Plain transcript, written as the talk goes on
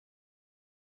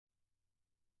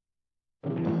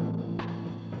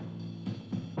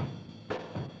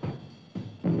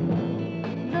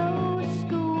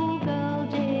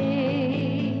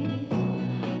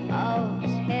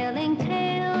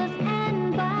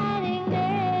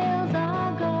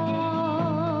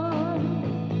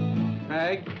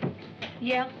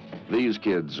Yeah. These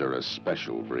kids are a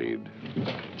special breed.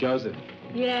 Joseph.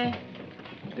 Yeah.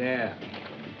 Dare.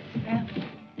 Yeah.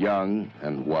 Young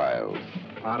and wild.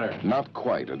 Potter. Not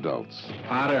quite adults.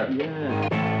 Potter. Yeah.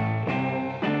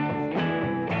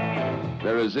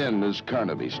 They're as in as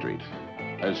Carnaby Street,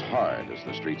 as hard as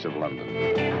the streets of London.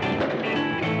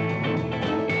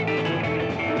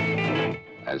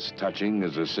 As touching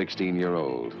as a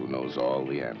 16-year-old who knows all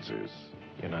the answers.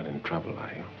 You're not in trouble,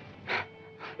 are you?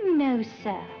 No,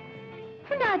 sir.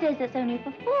 For nowadays, that's only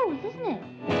for fools, isn't it?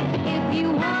 If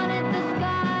you wanted the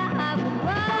sky, I would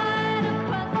ride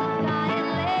across the sky in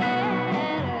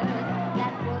letters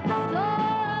that would soar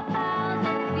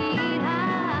 1,000 feet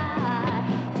high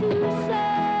to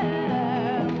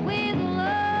serve with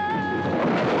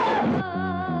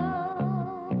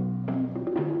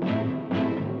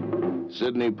love.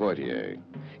 Sidney Poitier,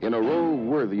 in a role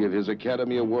worthy of his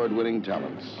Academy Award-winning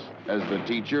talents, as the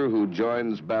teacher who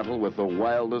joins battle with the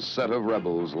wildest set of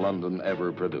rebels London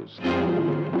ever produced.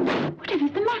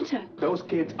 Whatever's the matter? Those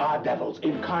kids are devils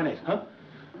incarnate, huh?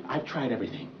 I've tried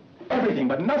everything. Everything,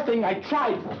 but nothing I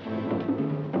tried.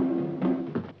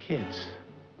 Kids.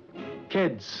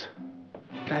 Kids.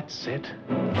 That's it.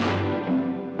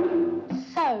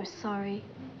 So sorry.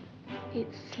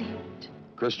 It slipped.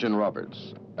 Christian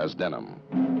Roberts as Denham.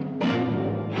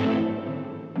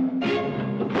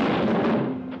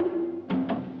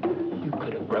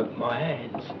 Broke my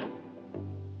hands.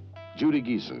 Judy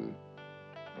Geeson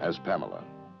as Pamela.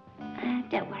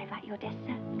 Don't worry about your desk,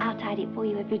 sir. I'll tidy it for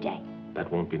you every day.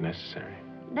 That won't be necessary.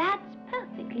 That's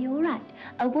perfectly all right.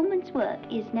 A woman's work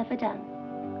is never done.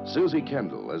 Susie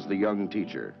Kendall as the young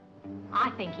teacher. I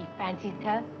think he fancies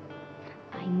her.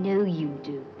 I know you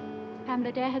do.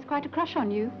 Pamela Dare has quite a crush on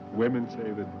you. Women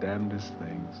say the damnedest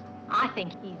things. I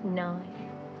think he's nice.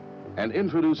 And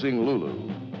introducing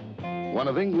Lulu, one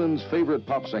of England's favorite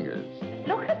pop singers.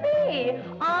 Look at me.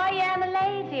 I am a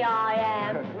lady, I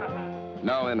am.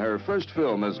 Now in her first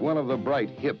film as one of the bright,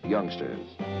 hip youngsters.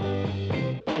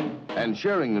 And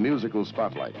sharing the musical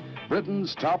spotlight,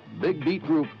 Britain's top big beat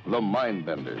group, the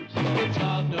Mindbenders. It's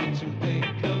hard not to think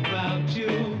about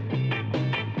you,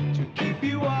 to keep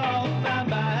you off my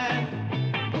mind.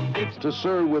 To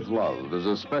Sir with Love is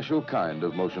a special kind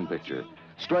of motion picture,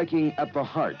 striking at the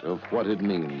heart of what it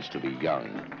means to be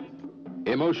young.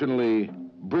 Emotionally,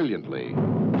 brilliantly,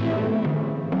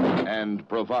 and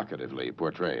provocatively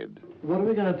portrayed. What are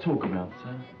we going to talk about,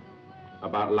 sir?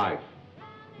 About life.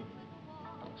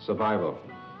 Survival.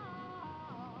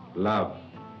 Love.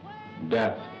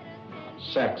 Death.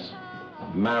 Sex.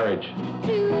 Marriage.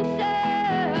 To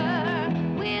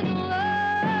serve with love.